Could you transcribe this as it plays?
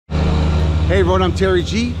Hey everyone, I'm Terry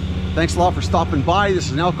G. Thanks a lot for stopping by. This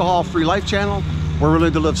is an alcohol-free life channel. We're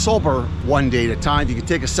willing to live sober one day at a time. If you can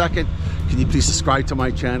take a second, can you please subscribe to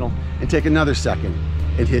my channel and take another second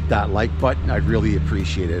and hit that like button? I'd really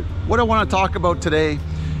appreciate it. What I want to talk about today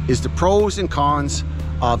is the pros and cons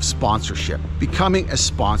of sponsorship, becoming a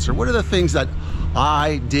sponsor. What are the things that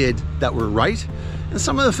I did that were right, and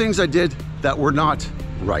some of the things I did that were not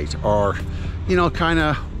right, or kind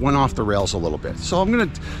of went off the rails a little bit. So I'm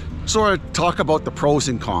going to sort of talk about the pros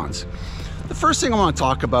and cons. The first thing I want to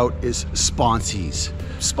talk about is sponsees.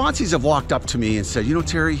 Sponsees have walked up to me and said,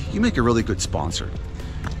 Terry, you make a really good sponsor.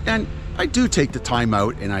 And I do take the time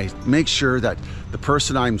out and I make sure that the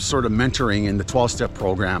person I'm sort of mentoring in the 12-step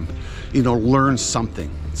program, learns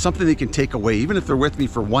something they can take away, even if they're with me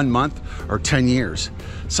for 1 month or 10 years,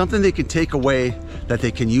 something they can take away that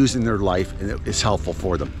they can use in their life and it is helpful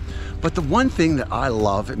for them. But the one thing that I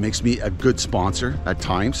love, it makes me a good sponsor at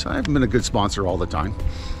times. I haven't been a good sponsor all the time,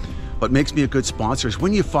 but makes me a good sponsor is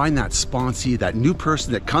when you find that sponsee, that new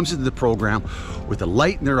person that comes into the program with a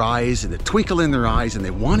light in their eyes and a twinkle in their eyes, and they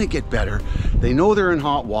want to get better. They know they're in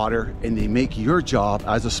hot water, and they make your job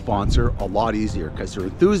as a sponsor a lot easier because they're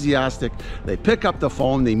enthusiastic. They pick up the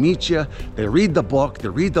phone, they meet you, they read the book, they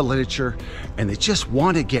read the literature, and they just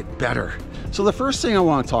want to get better. So the first thing I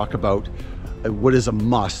want to talk about, what is a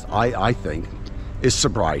must, I think, is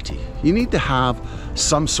sobriety. You need to have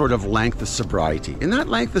some sort of length of sobriety, and that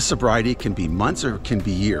length of sobriety can be months or it can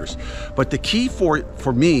be years. But the key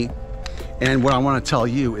for me, and what I want to tell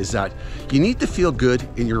you, is that you need to feel good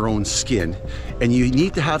in your own skin, and you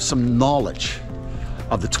need to have some knowledge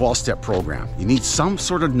of the 12-step program. You need some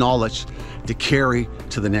sort of knowledge to carry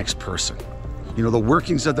to the next person. The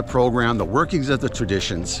workings of the program, the workings of the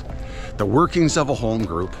traditions, the workings of a home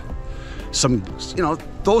group,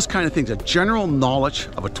 those kind of things, a general knowledge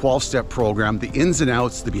of a 12-step program, the ins and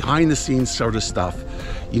outs, the behind the scenes sort of stuff.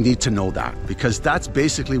 You need to know that, because that's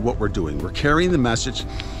basically what we're doing. We're carrying the message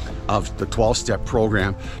of the 12-step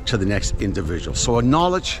program to the next individual. So a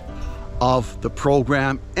knowledge of the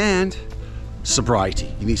program and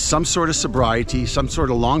sobriety. You need some sort of sobriety, some sort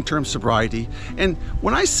of long-term sobriety. And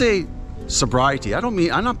when I say sobriety,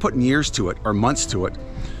 I'm not putting years to it or months to it.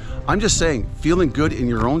 I'm just saying feeling good in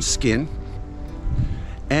your own skin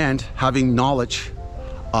and having knowledge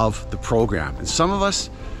of the program. And some of us,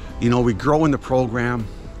 we grow in the program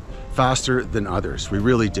faster than others. We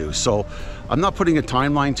really do. So I'm not putting a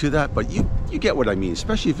timeline to that, but you get what I mean.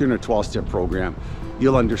 Especially if you're in a 12-step program,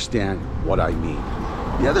 you'll understand what I mean.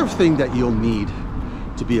 The other thing that you'll need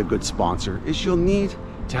to be a good sponsor is you'll need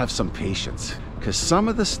to have some patience, because some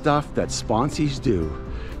of the stuff that sponsees do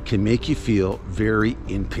can make you feel very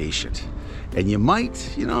impatient. And you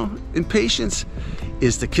might, impatience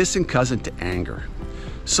is the kissing cousin to anger.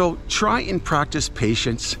 So try and practice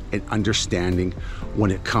patience and understanding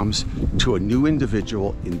when it comes to a new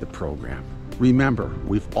individual in the program. Remember,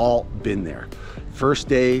 we've all been there. First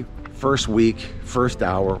day, first week, first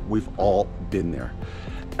hour, we've all been there.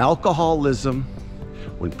 Alcoholism,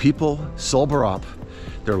 when people sober up,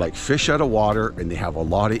 they're like fish out of water and they have a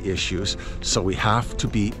lot of issues. So we have to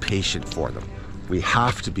be patient for them. We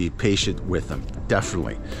have to be patient with them,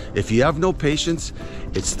 definitely. If you have no patience,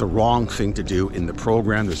 it's the wrong thing to do in the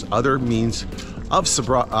program. There's other means of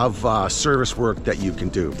service work that you can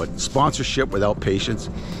do, but sponsorship without patience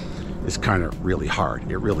is kind of really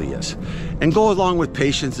hard. It really is. And go along with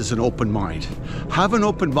patience is an open mind. Have an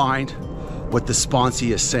open mind what the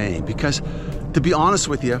sponsee is saying, because to be honest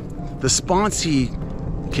with you, the sponsee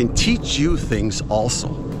can teach you things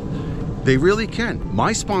also. They really can.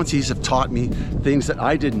 My sponsees have taught me things that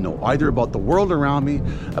I didn't know, either about the world around me,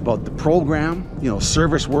 about the program,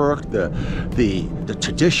 service work, the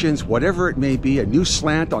traditions, whatever it may be, a new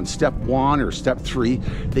slant on step 1 or step 3.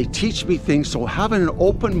 They teach me things, so having an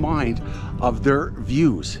open mind of their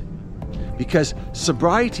views. Because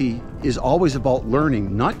sobriety is always about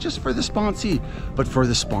learning, not just for the sponsee, but for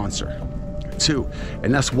the sponsor too.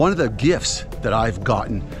 And that's one of the gifts that I've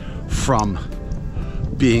gotten from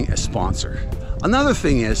being a sponsor. Another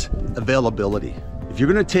thing is availability. If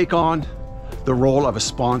you're going to take on the role of a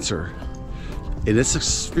sponsor, and it's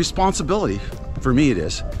a responsibility, for me it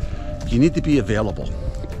is, you need to be available.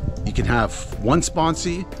 You can have one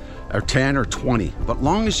sponsee or 10 or 20, but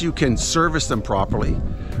long as you can service them properly,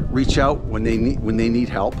 reach out when they need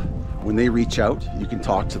help. When they reach out, you can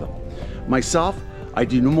talk to them. Myself, I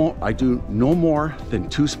do no more than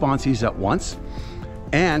 2 sponsees at once.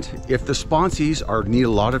 And if the sponsees need a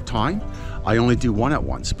lot of time, I only do 1 at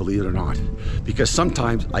once, believe it or not, because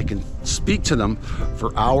sometimes I can speak to them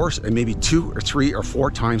for hours and maybe 2 or 3 or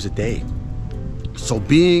 4 times a day. So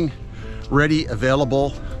being ready,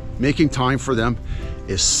 available, making time for them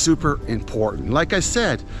is super important. Like I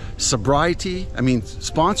said,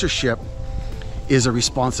 sponsorship is a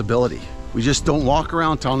responsibility. We just don't walk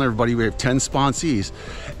around telling everybody we have 10 sponsees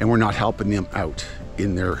and we're not helping them out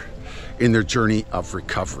in their journey of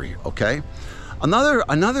recovery, okay?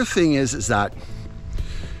 Another thing is that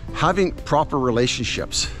having proper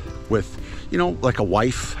relationships with, like a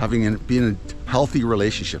wife, being in healthy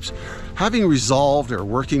relationships, having resolved or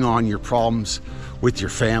working on your problems with your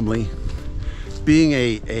family, being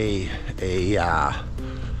an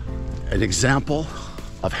example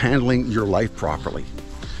of handling your life properly.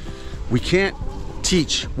 We can't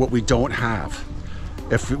teach what we don't have.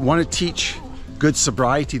 If we want to teach good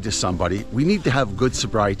sobriety to somebody, we need to have good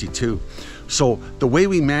sobriety too. So the way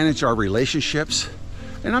we manage our relationships,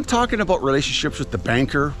 and I'm talking about relationships with the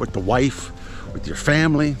banker, with the wife, with your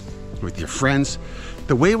family, with your friends,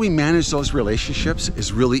 the way we manage those relationships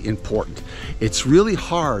is really important. It's really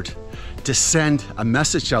hard to send a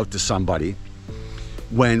message out to somebody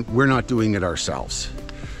when we're not doing it ourselves.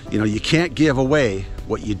 You can't give away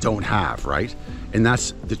what you don't have, right? And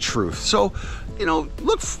that's the truth. So,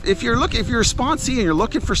 look, if you're a sponsee and you're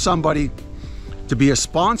looking for somebody to be a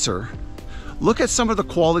sponsor, look at some of the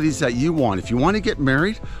qualities that you want. If you want to get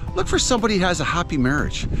married, look for somebody who has a happy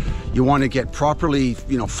marriage. You want to get properly,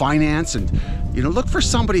 financed, and look for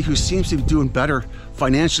somebody who seems to be doing better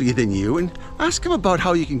financially than you, and ask them about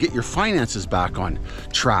how you can get your finances back on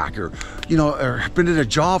track, or been in a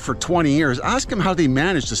job for 20 years. Ask them how they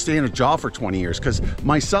managed to stay in a job for 20 years. Because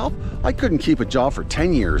myself, I couldn't keep a job for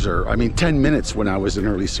 10 years, 10 minutes when I was in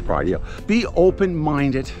early sobriety. Be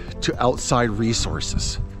open-minded to outside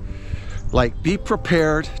resources. Like, be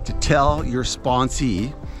prepared to tell your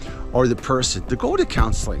sponsee or the person to go to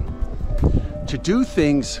counseling, to do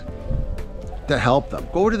things that help them.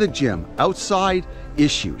 Go to the gym, outside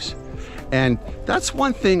issues. And that's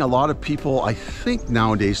one thing a lot of people, I think,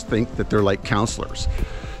 nowadays think that they're like counselors.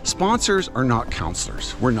 Sponsors are not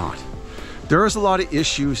counselors. We're not. There is a lot of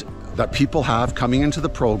issues that people have coming into the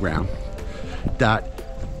program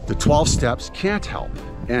that the 12 steps can't help.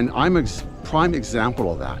 And I'm a prime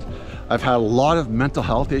example of that. I've had a lot of mental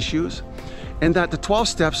health issues, and that the 12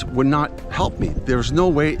 steps would not help me. There's no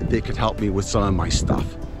way they could help me with some of my stuff.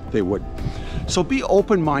 They would. So be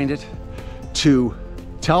open-minded to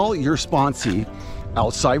tell your sponsee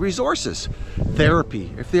outside resources.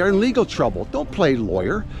 Therapy. If they are in legal trouble, don't play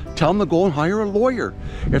lawyer. Tell them to go and hire a lawyer.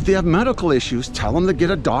 If they have medical issues, tell them to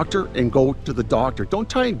get a doctor and go to the doctor. Don't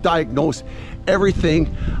try and diagnose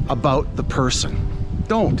everything about the person.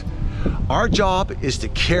 Don't. Our job is to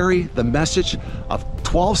carry the message of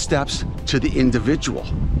 12 steps to the individual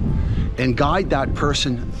and guide that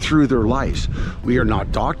person through their lives. We are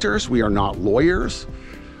not doctors, we are not lawyers,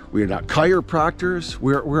 we are not chiropractors,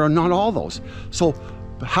 we're not all those. So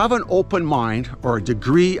have an open mind, or a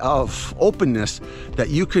degree of openness, that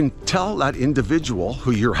you can tell that individual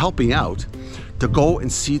who you're helping out to go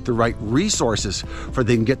and seek the right resources for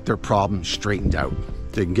they can get their problem straightened out.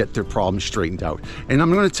 They can get their problems straightened out. And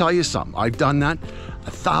I'm going to tell you something. I've done that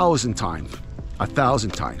 1,000 times.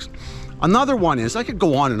 1,000 times. Another one is, I could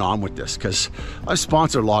go on and on with this because I've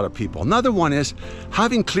sponsored a lot of people. Another one is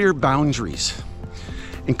having clear boundaries.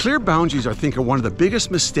 And clear boundaries, I think, are one of the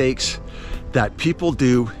biggest mistakes that people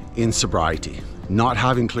do in sobriety, not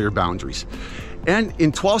having clear boundaries. And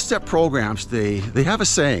in 12-step programs, they have a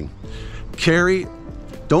saying,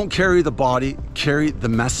 don't carry the body, carry the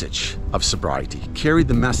message of sobriety. Carry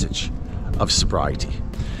the message of sobriety.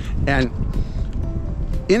 And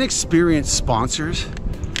inexperienced sponsors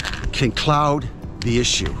can cloud the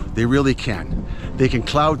issue. They really can. They can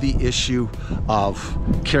cloud the issue of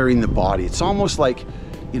carrying the body. It's almost like,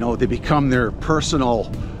 they become their personal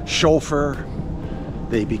chauffeur.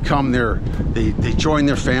 They become they join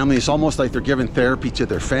their family. It's almost like they're giving therapy to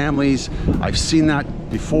their families. I've seen that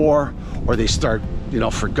before. Or they start,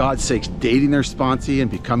 for God's sakes, dating their sponsee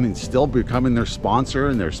and still becoming their sponsor,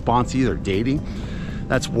 and their sponsee they're dating.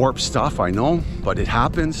 That's warped stuff, I know, but it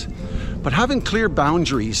happens. But having clear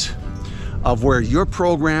boundaries of where your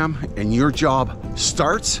program and your job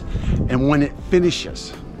starts and when it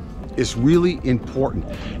finishes is really important.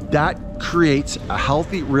 That creates a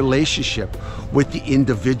healthy relationship with the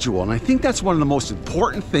individual. And I think that's one of the most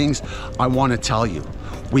important things I want to tell you.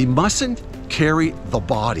 We mustn't carry the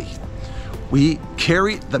body. We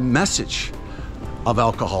carry the message of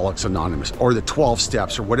Alcoholics Anonymous or the 12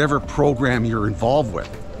 steps or whatever program you're involved with.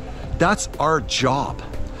 That's our job,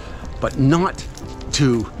 but not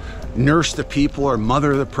to nurse the people or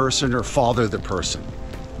mother the person or father the person,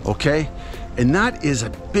 okay? And that is a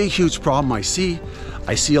big, huge problem I see.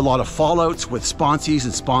 I see a lot of fallouts with sponsees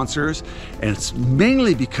and sponsors, and it's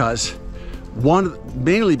mainly because of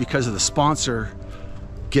the sponsor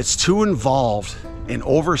gets too involved and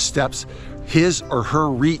oversteps his or her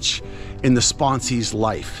reach in the sponsee's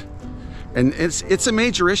life. And it's a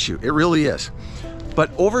major issue, it really is.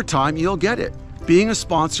 But over time, you'll get it. Being a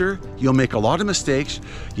sponsor, you'll make a lot of mistakes,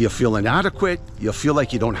 you'll feel inadequate, you'll feel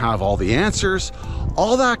like you don't have all the answers,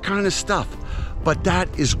 all that kind of stuff. But that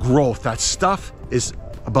is growth. That stuff is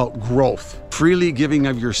about growth. Freely giving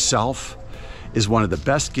of yourself is one of the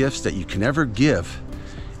best gifts that you can ever give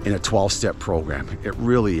in a 12-step program. It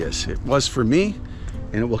really is. It was for me,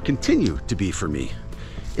 and it will continue to be for me.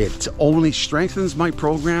 It only strengthens my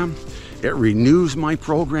program. It renews my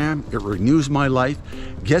program. It renews my life,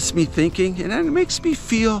 gets me thinking, and it makes me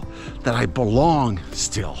feel that I belong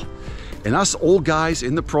still. And us old guys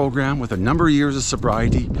in the program with a number of years of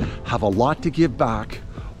sobriety have a lot to give back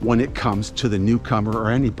when it comes to the newcomer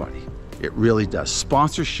or anybody. It really does.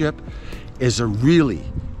 Sponsorship is a really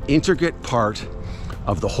intricate part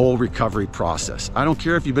of the whole recovery process. I don't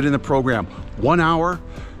care if you've been in the program 1 hour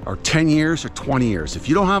or 10 years or 20 years. If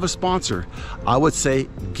you don't have a sponsor, I would say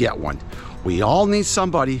get one. We all need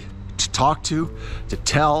somebody to talk to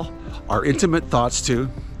tell our intimate thoughts to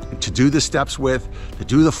do the steps with, to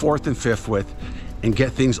do the 4th and 5th with, and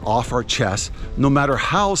get things off our chest, no matter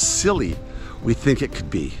how silly we think it could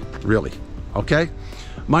be, really, okay?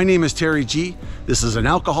 My name is Terry G. This is an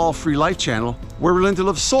alcohol-free life channel where we're learning to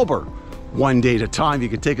live sober, one day at a time. You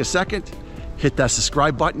can take a second, hit that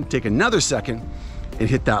subscribe button, take another second, and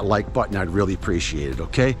hit that like button. I'd really appreciate it,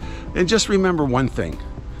 okay? And just remember one thing,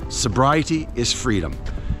 sobriety is freedom.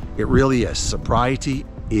 It really is. Sobriety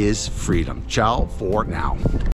is freedom. Ciao for now.